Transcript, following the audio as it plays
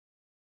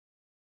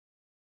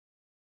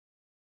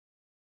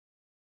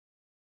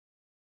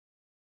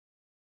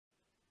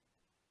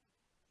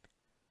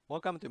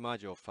Welcome to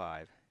Module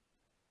 5.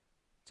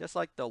 Just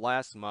like the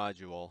last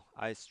module,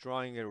 I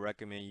strongly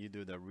recommend you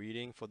do the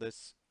reading for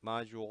this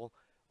module,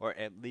 or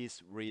at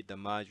least read the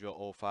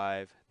module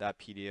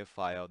 05.pdf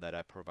file that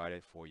I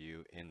provided for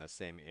you in the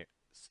same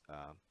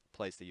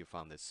place that you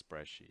found this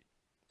spreadsheet.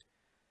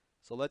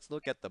 So let's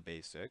look at the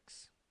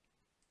basics.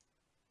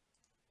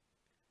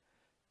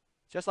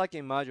 Just like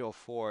in Module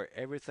 4,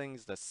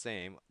 everything's the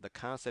same, the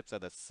concepts are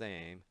the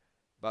same,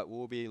 but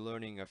we'll be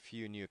learning a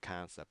few new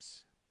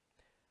concepts.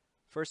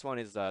 First one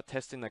is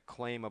testing a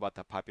claim about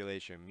the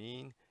population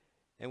mean,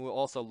 and we'll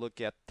also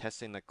look at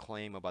testing a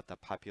claim about the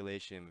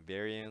population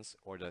variance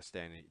or the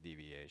standard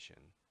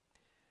deviation.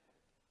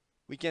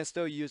 We can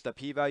still use the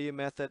p-value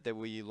method that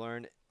we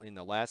learned in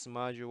the last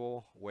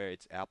module where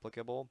it's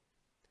applicable.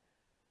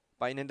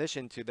 But in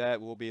addition to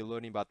that, we'll be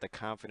learning about the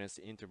confidence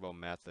interval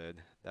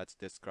method that's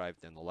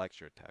described in the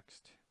lecture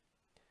text.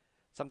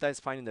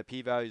 Sometimes finding the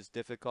p-value is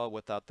difficult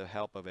without the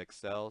help of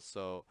Excel,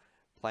 so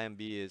plan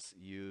B is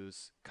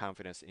use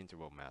confidence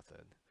interval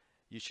method.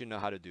 You should know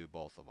how to do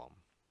both of them.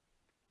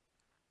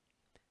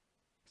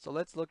 So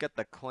let's look at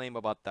the claim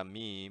about the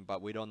mean,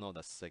 but we don't know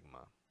the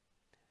sigma.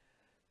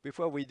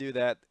 Before we do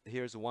that,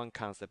 here's one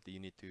concept that you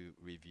need to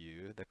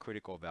review, the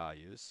critical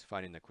values,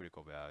 finding the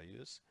critical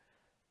values.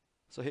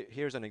 So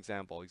here's an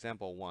example.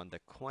 Example 1, the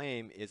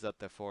claim is that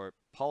for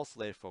pulse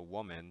rate for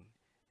women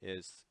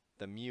is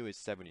the mu is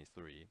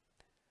 73.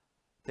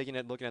 Looking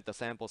at the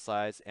sample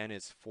size, n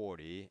is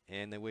 40,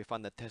 and then we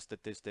find the test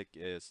statistic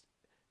is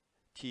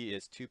t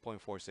is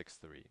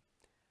 2.463.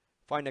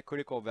 Find the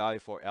critical value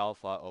for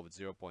alpha of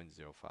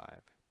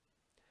 0.05.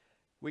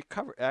 We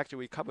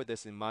covered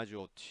this in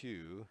module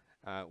 2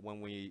 when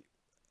we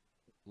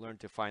learned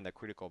to find the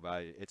critical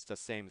value. It's the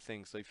same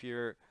thing. So if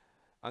you're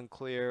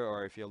unclear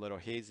or if you're a little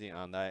hazy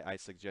on that, I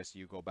suggest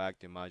you go back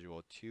to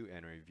module 2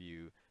 and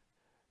review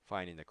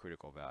finding the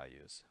critical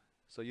values.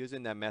 So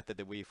using that method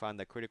that we found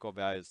the critical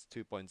value is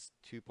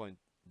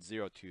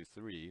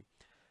 2.023.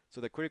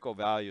 So the critical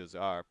values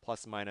are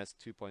plus minus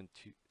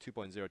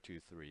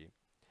 2.023.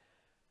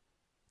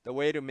 The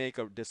way to make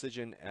a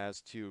decision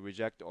as to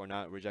reject or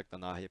not reject the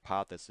null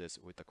hypothesis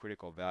with the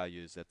critical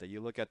value is that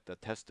you look at the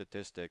test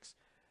statistics,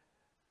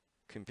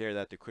 compare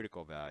that to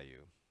critical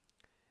value.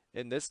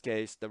 In this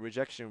case, the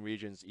rejection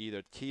region is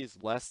either t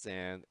is less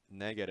than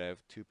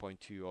negative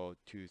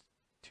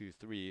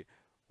 2.2023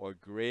 or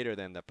greater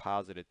than the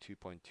positive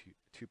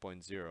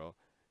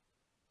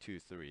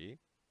 2.023.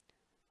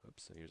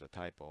 Oops, so here's a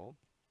typo.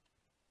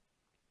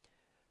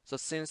 So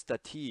since the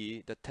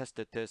test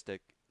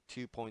statistic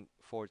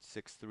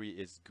 2.463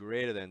 is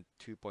greater than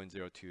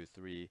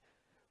 2.023,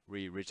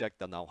 we reject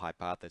the null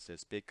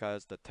hypothesis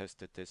because the test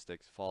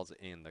statistics falls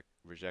in the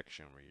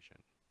rejection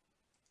region.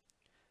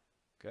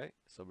 Okay,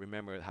 so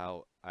remember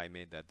how I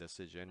made that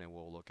decision, and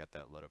we'll look at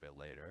that a little bit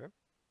later.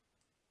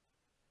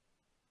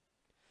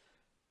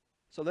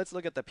 So let's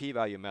look at the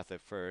p-value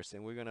method first,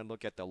 and we're going to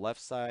look at the left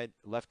side,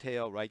 left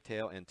tail, right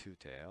tail, and two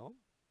tail.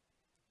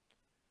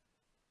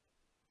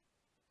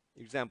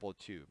 Example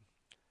 2.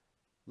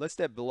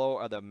 Listed below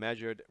are the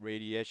measured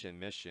radiation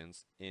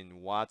emissions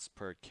in watts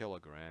per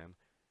kilogram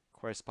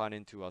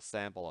corresponding to a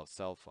sample of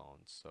cell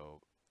phones,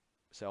 so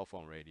cell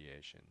phone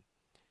radiation.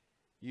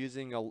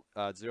 Using a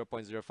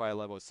 0.05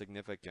 level of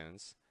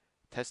significance,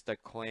 test the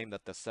claim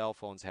that the cell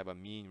phones have a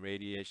mean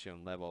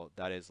radiation level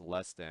that is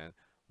less than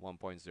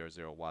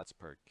 1.00 watts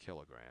per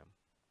kilogram.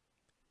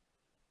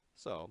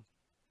 So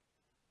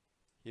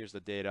here's the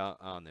data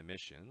on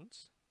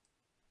emissions.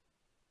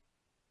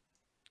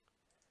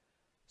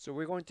 So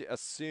we're going to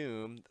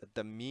assume that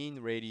the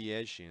mean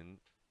radiation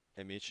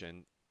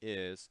emission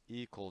is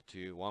equal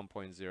to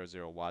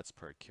 1.00 watts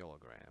per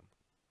kilogram.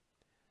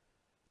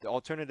 The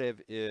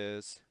alternative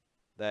is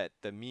that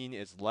the mean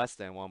is less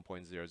than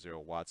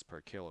 1.00 watts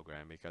per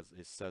kilogram because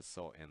it says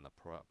so in the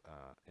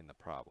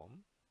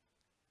problem.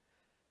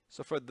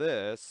 So for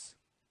this,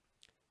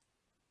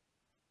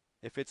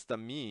 if it's the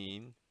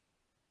mean,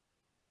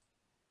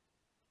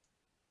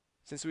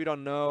 since we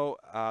don't know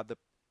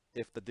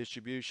if the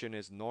distribution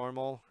is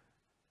normal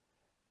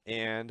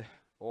and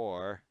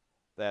or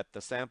that the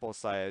sample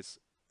size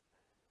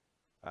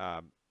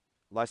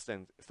less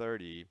than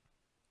 30,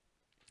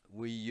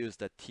 we use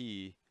the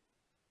t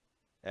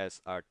as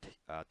our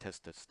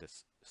test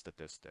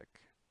statistic.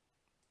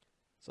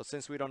 So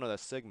since we don't know the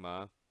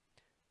sigma,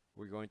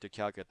 we're going to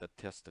calculate the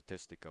test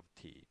statistic of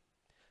t.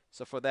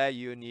 So for that,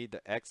 you need the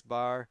x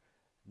bar,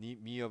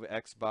 mu of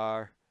x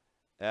bar,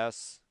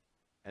 s,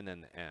 and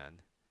then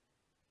n.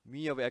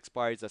 Mu of x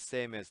bar is the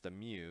same as the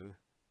mu,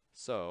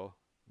 so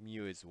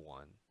mu is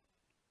 1.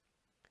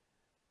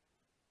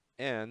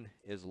 N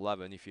is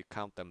 11. If you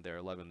count them, there are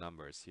 11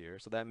 numbers here.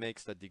 So that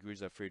makes the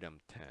degrees of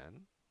freedom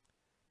 10.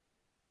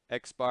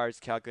 X bar is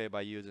calculated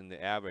by using the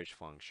average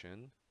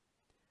function.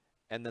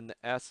 And then the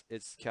S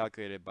is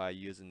calculated by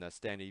using the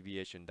standard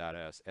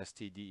deviation.s,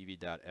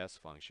 stdev.s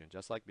function,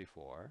 just like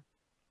before.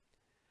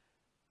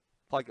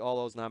 Plug all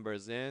those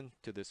numbers in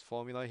to this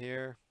formula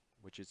here,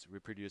 which is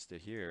reproduced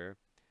here.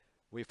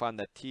 We find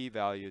the t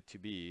value to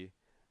be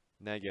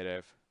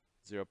negative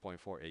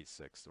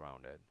 0.486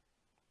 rounded.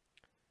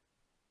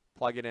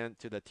 Plug it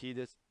into the t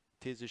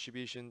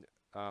distribution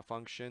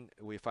function,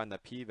 we find the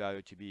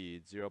p-value to be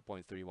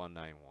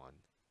 0.3191.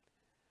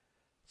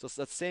 So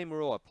the same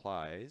rule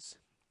applies.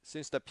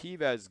 Since the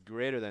p-value is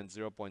greater than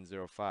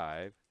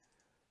 0.05,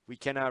 we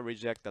cannot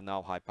reject the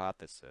null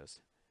hypothesis.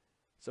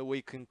 So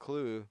we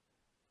conclude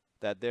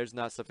that there's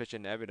not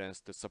sufficient evidence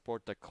to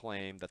support the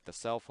claim that the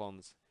cell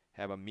phones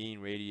have a mean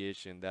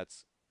radiation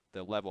that's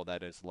the level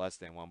that is less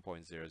than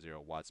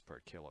 1.00 watts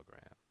per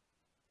kilogram.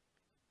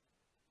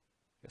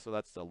 Okay, so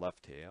that's the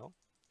left tail.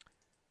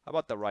 How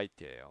about the right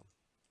tail?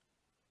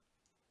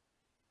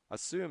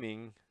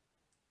 Assuming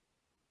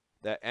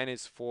that n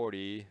is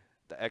 40,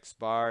 the x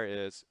bar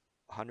is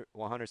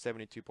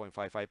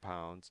 172.55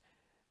 pounds,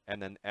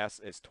 and then s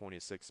is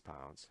 26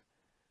 pounds.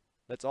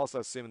 Let's also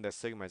assume that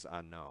sigma is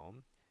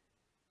unknown.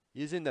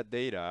 Using the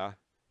data,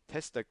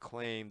 test the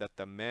claim that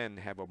the men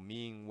have a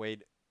mean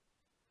weight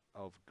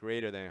of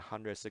greater than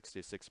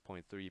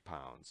 166.3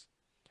 pounds.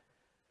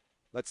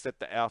 Let's set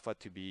the alpha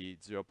to be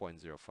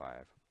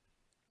 0.05.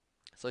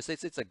 So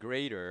since it's a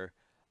greater,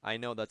 I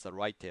know that's a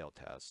right tail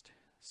test.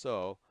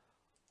 So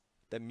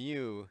the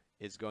mu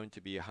is going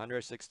to be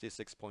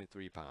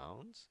 166.3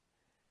 pounds.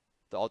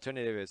 The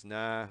alternative is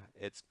nah,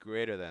 it's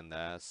greater than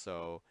that,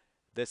 so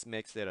this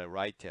makes it a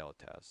right tail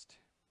test.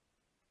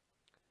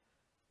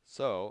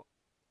 So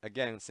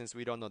again, since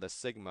we don't know the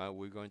sigma,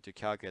 we're going to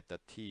calculate the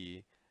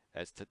t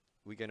as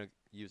we're going to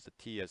use the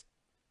t as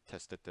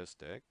test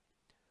statistic.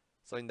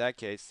 So in that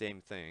case,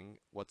 same thing.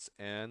 What's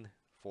n?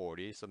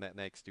 40, so that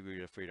makes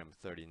degree of freedom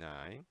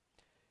 39.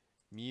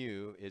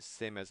 Mu is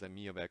same as the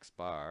mu of x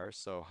bar,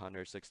 so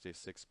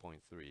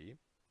 166.3.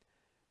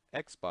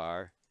 X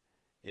bar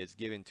is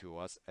given to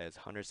us as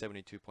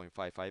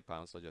 172.55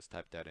 pounds, so just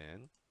type that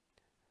in.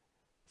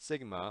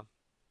 Sigma,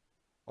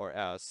 or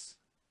S,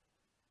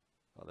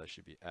 well, that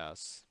should be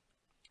S,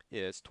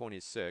 is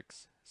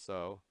 26,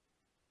 so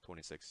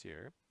 26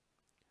 here.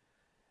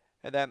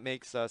 And that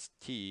makes us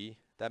T,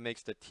 that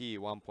makes the T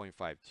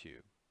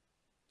 1.52.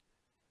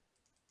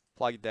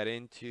 Plug that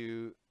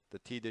into the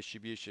T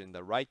distribution,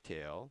 the right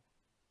tail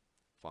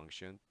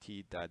function,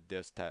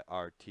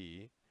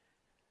 T.dis.rt,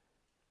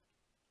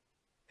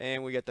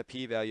 and we get the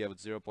p-value of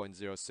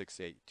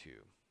 0.0682.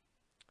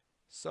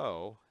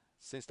 So,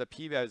 since the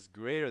p-value is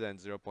greater than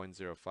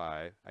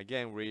 0.05,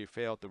 again, we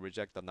fail to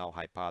reject the null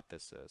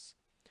hypothesis.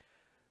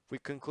 We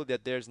conclude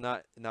that there's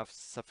not enough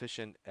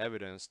sufficient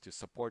evidence to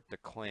support the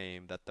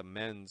claim that the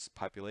men's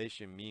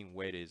population mean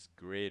weight is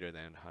greater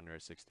than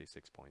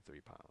 166.3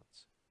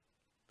 pounds.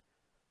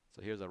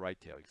 So here's a right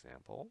tail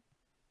example.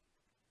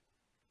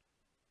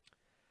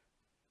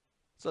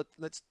 So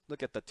let's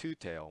look at the two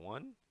tail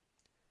one.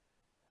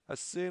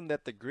 Assume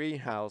that the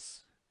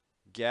greenhouse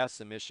gas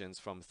emissions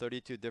from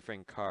 32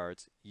 different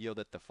cars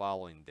yielded the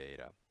following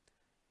data.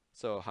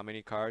 So how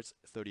many cars?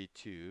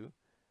 32.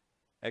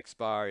 X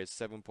bar is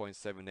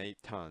 7.78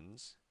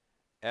 tons.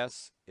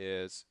 S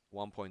is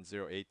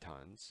 1.08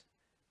 tons.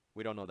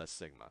 We don't know the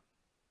sigma.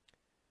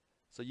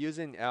 So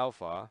using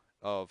alpha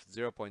of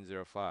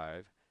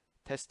 0.05,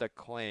 test the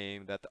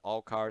claim that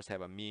all cars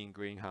have a mean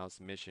greenhouse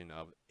emission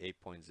of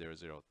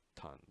 8.00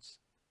 tons.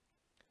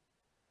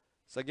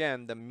 So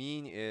again, the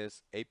mean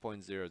is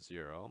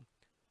 8.00.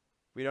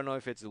 We don't know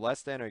if it's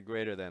less than or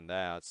greater than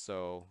that,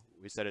 so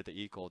we set it to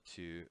equal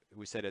to,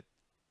 we set it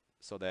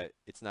so that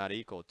it's not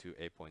equal to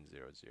 8.00.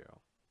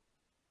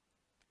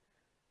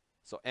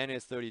 So n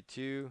is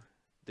 32,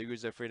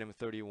 degrees of freedom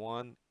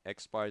 31,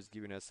 x bar is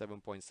giving us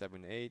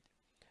 7.78,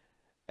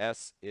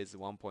 s is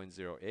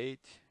 1.08,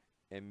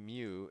 and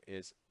mu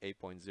is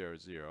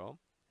 8.00.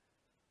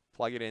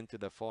 Plug it into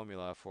the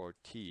formula for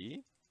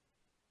t,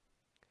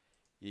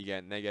 you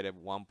get negative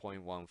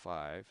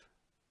 1.15.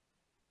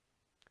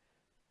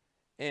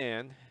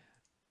 And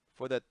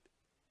for the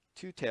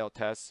two-tail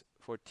test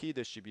for t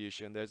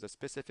distribution, there's a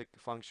specific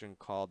function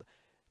called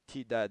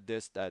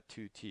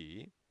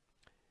t.dis.2t.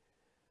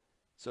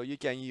 So you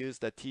can use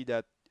the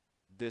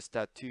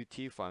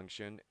t.dis.2t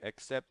function,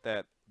 except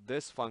that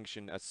this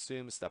function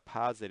assumes the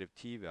positive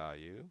t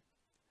value.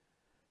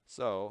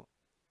 So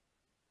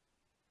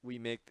we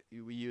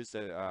use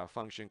a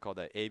function called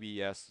the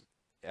ABS,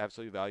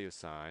 absolute value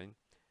sign,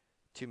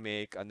 to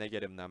make a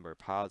negative number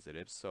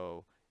positive.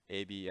 So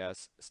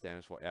ABS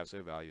stands for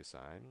absolute value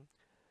sign.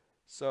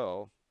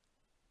 So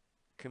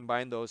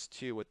combine those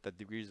two with the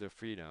degrees of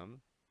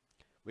freedom,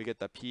 we get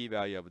the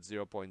p-value of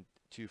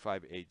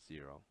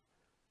 0.2580.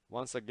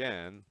 Once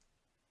again,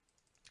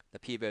 the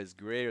p-value is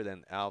greater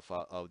than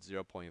alpha of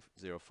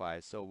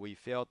 0.05, so we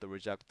failed to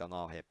reject the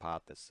null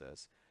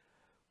hypothesis.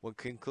 We'll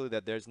conclude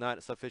that there's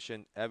not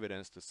sufficient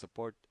evidence to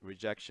support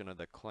rejection of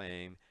the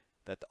claim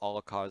that all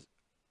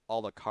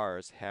the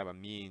cars have a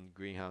mean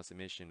greenhouse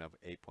emission of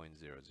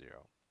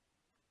 8.00.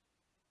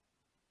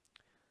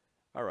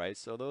 Alright,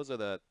 so those are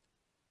the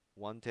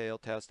one-tail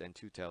test and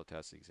two-tail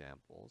test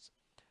examples.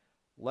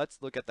 Let's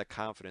look at the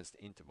confidence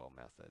interval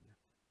method.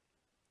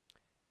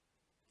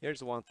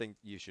 Here's one thing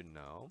you should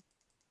know.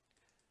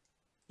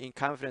 In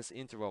confidence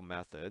interval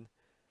method,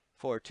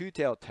 For a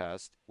two-tailed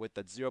test with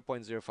the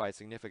 0.05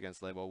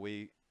 significance level,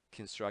 we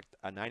construct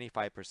a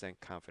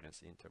 95%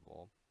 confidence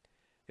interval.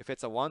 If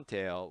it's a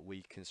one-tail,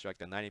 we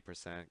construct a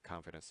 90%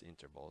 confidence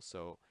interval.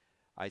 So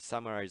I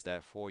summarize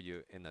that for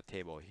you in the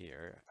table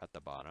here at the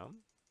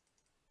bottom.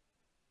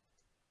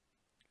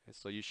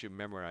 So you should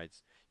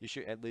memorize, you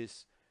should at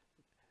least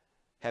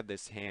have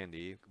this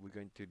handy. We're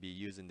going to be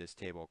using this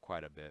table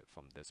quite a bit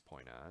from this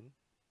point on.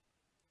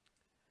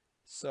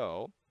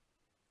 So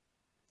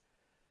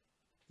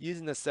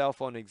using the cell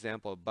phone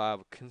example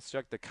above,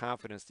 construct a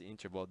confidence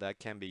interval that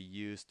can be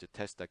used to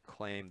test the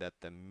claim that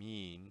the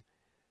mean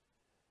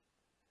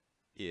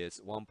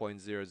is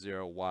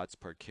 1.00 watts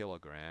per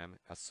kilogram,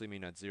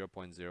 assuming a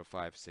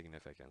 0.05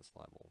 significance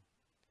level.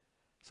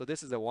 So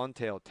this is a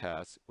one-tail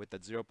test with a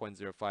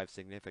 0.05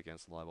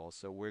 significance level.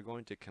 So we're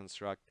going to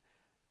construct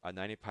a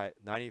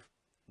 90%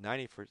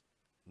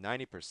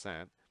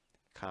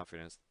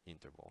 confidence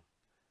interval.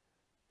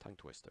 Tongue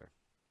twister.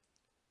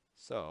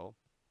 So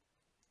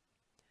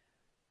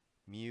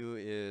mu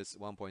is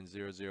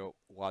 1.00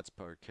 watts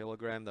per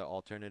kilogram. The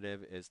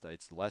alternative is that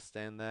it's less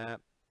than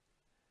that.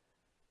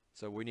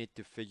 So we need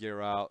to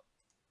figure out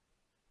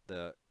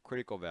the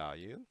critical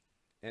value.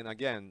 And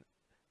again,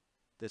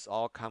 this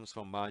all comes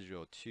from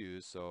module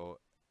 2, so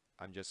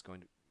I'm just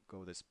going to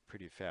go this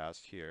pretty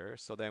fast here.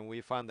 So then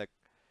we find the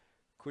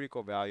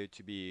critical value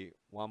to be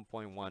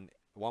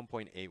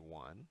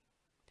 1.81,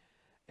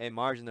 and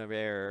margin of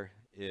error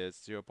is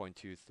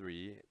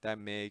 0.23. That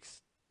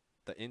makes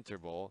the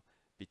interval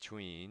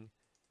between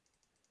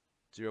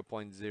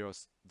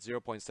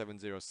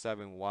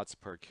 0.707 watts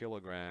per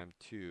kilogram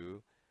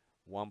to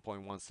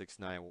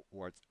 1.169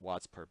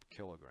 watts per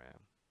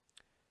kilogram.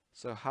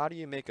 So how do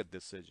you make a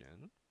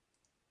decision?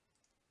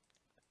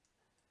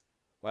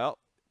 Well,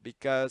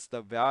 because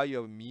the value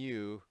of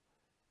mu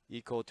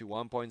equal to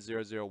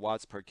 1.00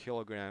 watts per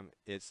kilogram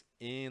is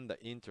in the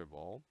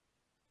interval,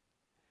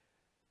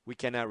 we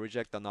cannot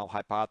reject the null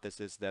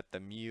hypothesis that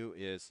the mu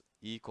is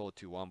equal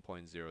to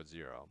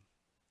 1.00.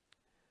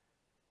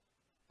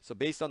 So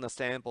based on the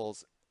sample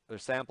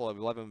of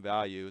 11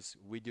 values,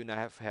 we do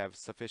not have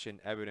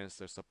sufficient evidence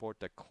to support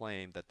the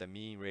claim that the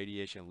mean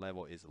radiation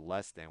level is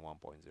less than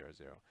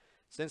 1.00.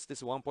 Since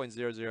this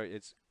 1.00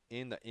 is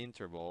in the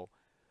interval,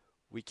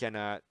 we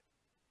cannot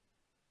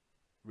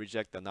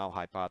reject the null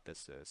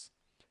hypothesis.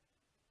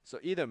 So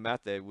either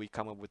method, we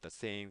come up with the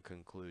same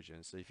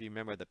conclusion. So if you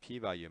remember the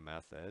p-value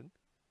method,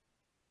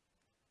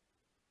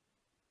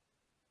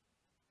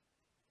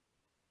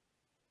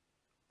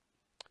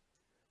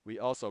 we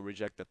also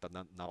rejected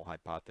the null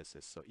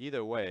hypothesis. So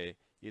either way,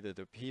 either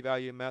the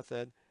p-value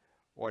method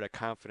or the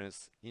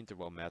confidence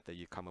interval method,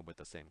 you come up with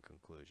the same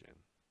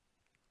conclusion.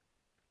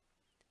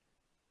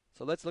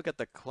 So let's look at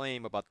the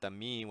claim about the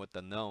mean with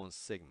the known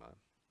sigma.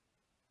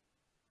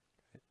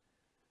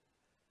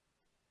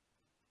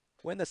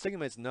 When the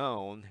sigma is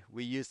known,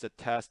 we use the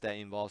test that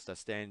involves the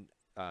standard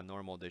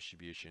normal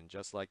distribution,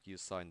 just like you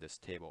saw in this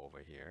table over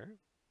here.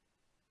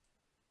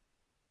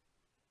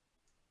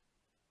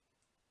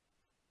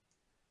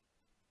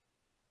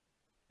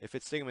 If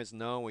its sigma is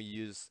known, we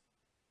use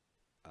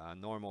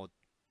normal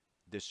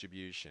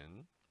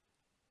distribution.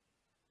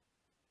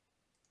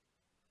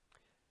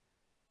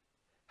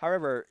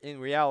 However, in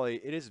reality,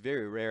 it is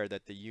very rare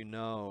that you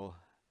know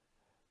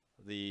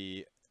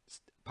the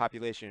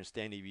population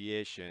standard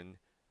deviation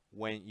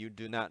when you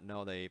do not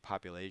know the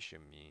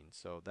population mean.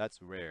 So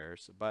that's rare.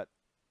 So, but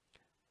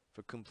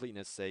for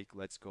completeness sake,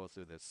 let's go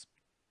through this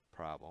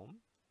problem.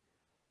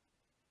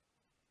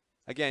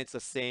 Again, it's the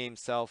same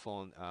cell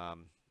phone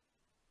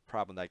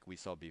problem like we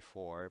saw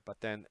before,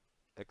 but then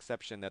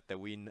exception that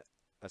we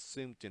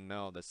assume to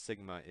know the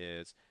sigma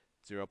is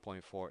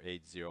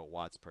 0.480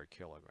 watts per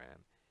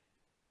kilogram.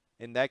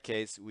 In that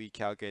case, we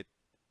calculate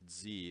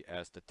Z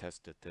as the test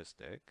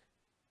statistic.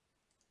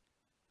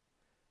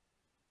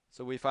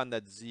 So we found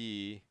that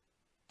Z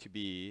to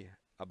be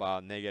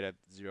about negative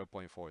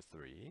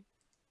 0.43.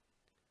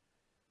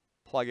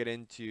 Plug it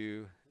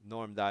into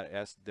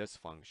norm.s this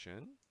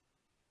function.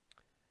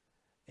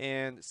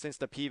 And since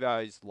the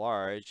p-value is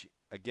large,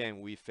 again,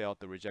 we failed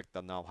to reject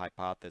the null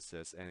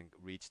hypothesis and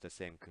reach the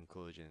same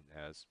conclusion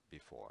as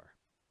before.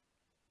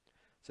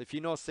 So if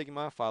you know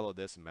sigma, follow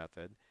this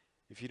method.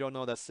 If you don't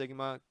know the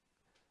sigma,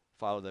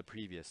 follow the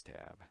previous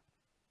tab.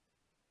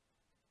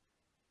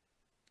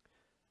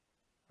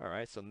 All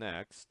right, so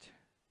next,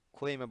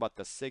 claim about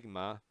the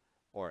sigma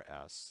or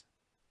S.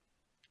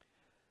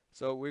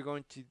 So we're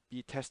going to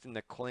be testing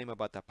the claim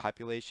about the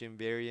population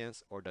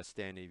variance or the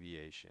standard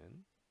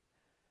deviation.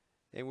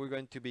 And we're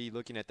going to be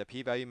looking at the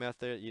p-value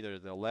method, either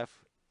the left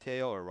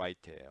tail or right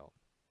tail.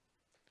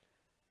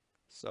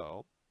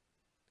 So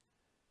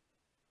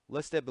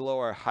listed below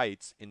are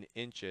heights in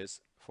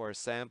inches for a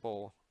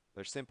simple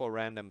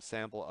random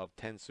sample of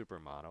 10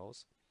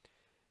 supermodels.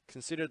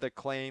 Consider the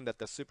claim that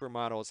the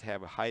supermodels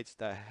have heights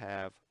that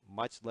have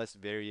much less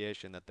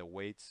variation than the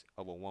weights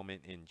of a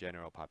woman in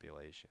general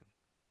population.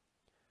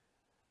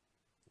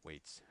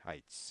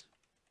 Heights.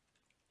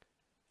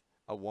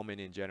 A woman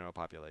in general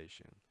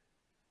population.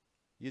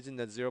 Using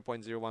the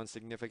 0.01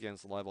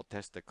 significance level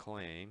test the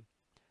claim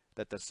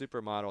that the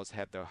supermodels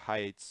have the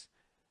heights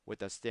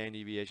with a standard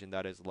deviation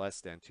that is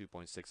less than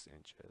 2.6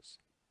 inches.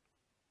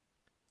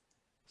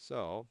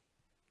 So,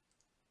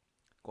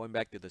 going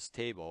back to this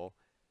table,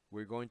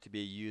 we're going to be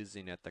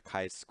using at the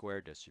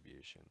chi-square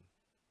distribution.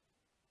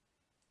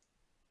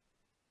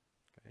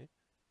 Okay.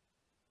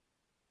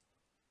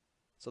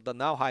 So the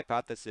null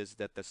hypothesis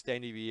that the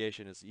standard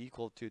deviation is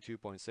equal to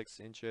 2.6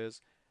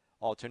 inches.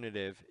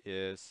 Alternative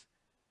is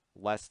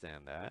less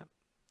than that.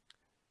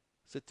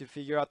 So to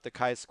figure out the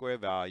chi-square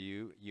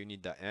value, you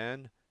need the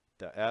n,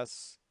 the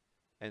s,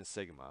 and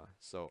sigma.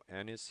 So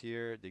n is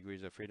here,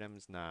 degrees of freedom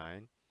is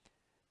 9.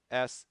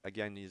 S,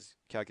 again, is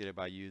calculated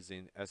by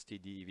using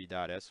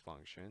stdev.s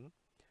function.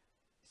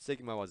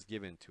 Sigma was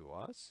given to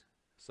us.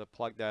 So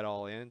plug that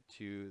all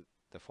into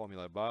the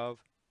formula above.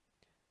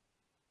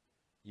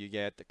 You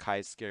get the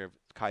chi-square of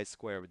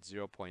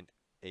 0.85.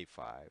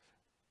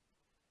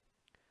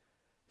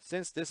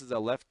 Since this is a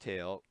left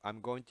tail, I'm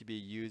going to be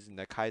using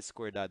the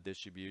chi-square dot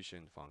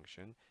distribution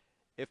function.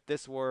 If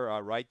this were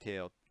a right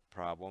tail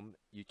problem,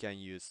 you can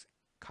use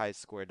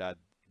chi-square dot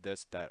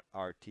this dot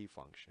rt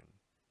function.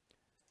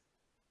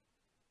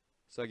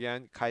 So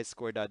again,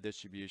 chi-square dot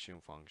distribution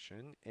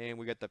function, and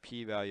we get the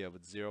p-value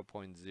of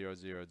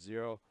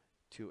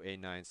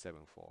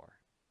 0.00028974.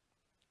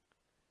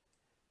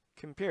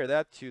 Compare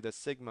that to the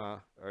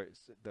sigma, or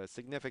the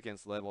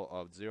significance level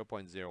of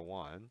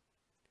 0.01.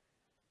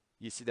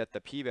 You see that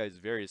the p-value is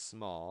very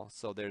small,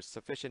 so there's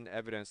sufficient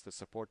evidence to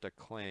support the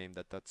claim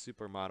that the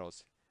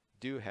supermodels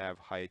do have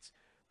heights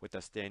with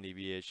a standard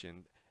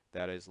deviation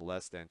that is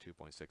less than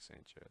 2.6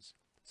 inches.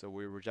 So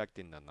we're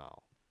rejecting the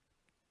null.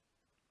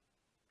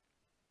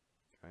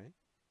 Okay.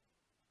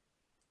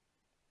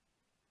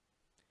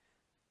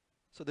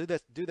 So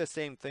do the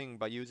same thing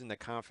by using the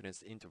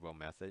confidence interval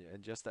method,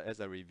 and just as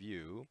a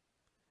review,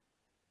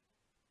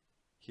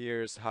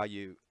 here's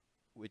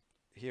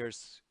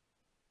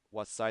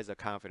what size of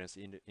confidence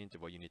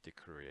interval you need to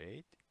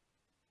create.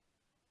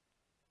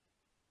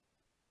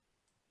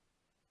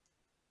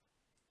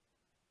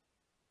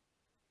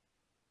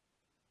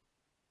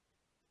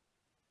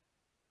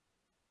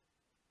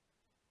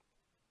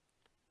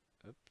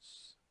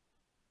 Oops.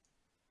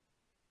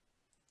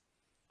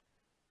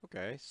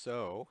 Okay,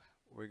 so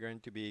we're going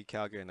to be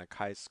calculating the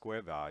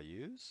chi-square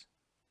values.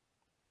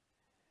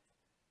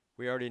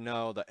 We already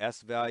know the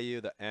s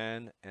value, the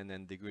n, and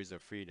then degrees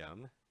of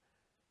freedom.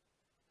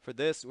 For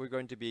this, we're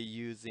going to be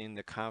using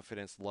the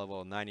confidence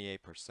level 98%,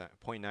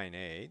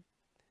 0.98.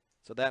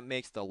 So that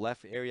makes the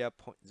left area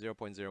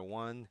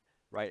 0.01,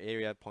 right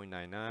area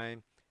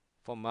 0.99.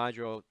 For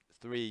module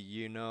 3,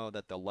 you know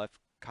that the left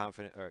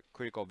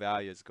critical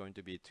value is going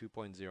to be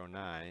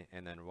 2.09,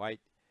 and then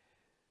right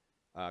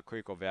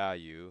critical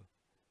value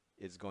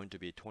is going to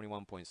be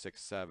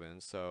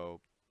 21.67.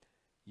 So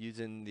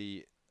using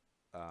the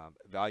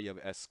value of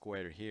s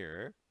squared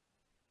here,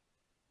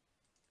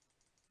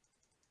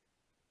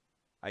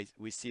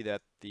 we see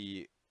that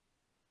the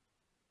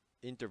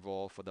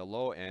interval for the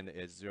low end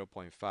is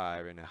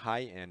 0.5 and the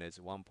high end is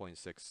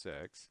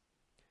 1.66.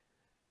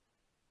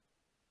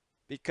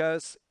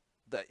 Because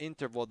the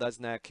interval does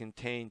not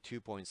contain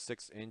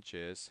 2.6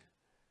 inches,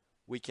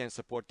 we can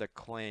support the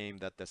claim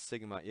that the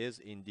sigma is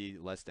indeed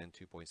less than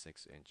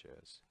 2.6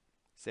 inches.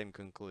 Same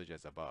conclusion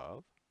as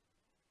above.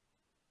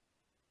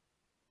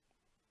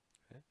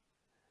 Okay.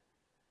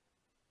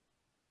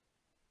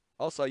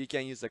 Also, you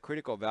can use the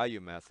critical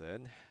value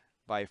method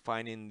by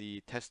finding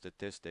the test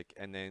statistic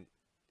and then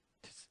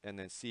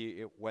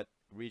see what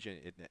region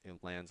it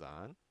lands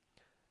on.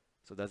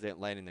 So does it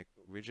land in the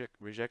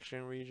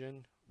rejection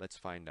region? Let's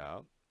find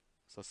out.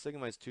 So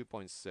sigma is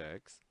 2.6.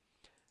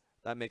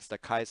 That makes the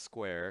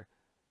chi-square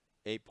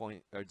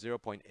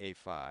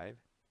 0.85.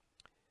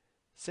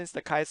 Since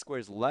the chi-square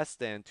is less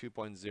than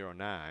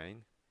 2.09,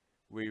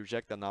 we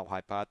reject the null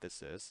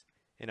hypothesis,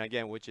 and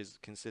again, which is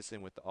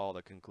consistent with all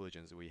the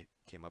conclusions we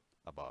came up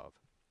above.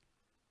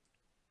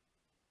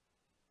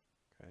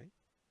 Okay.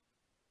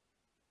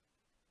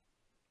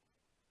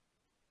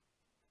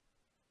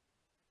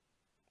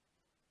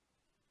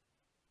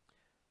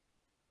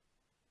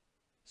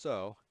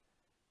 So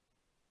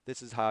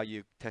this is how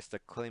you test a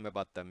claim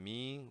about the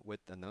mean with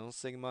the known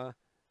sigma,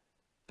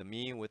 the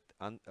mean with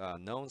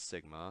known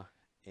sigma,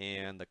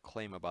 and the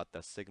claim about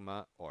the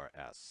sigma or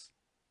s.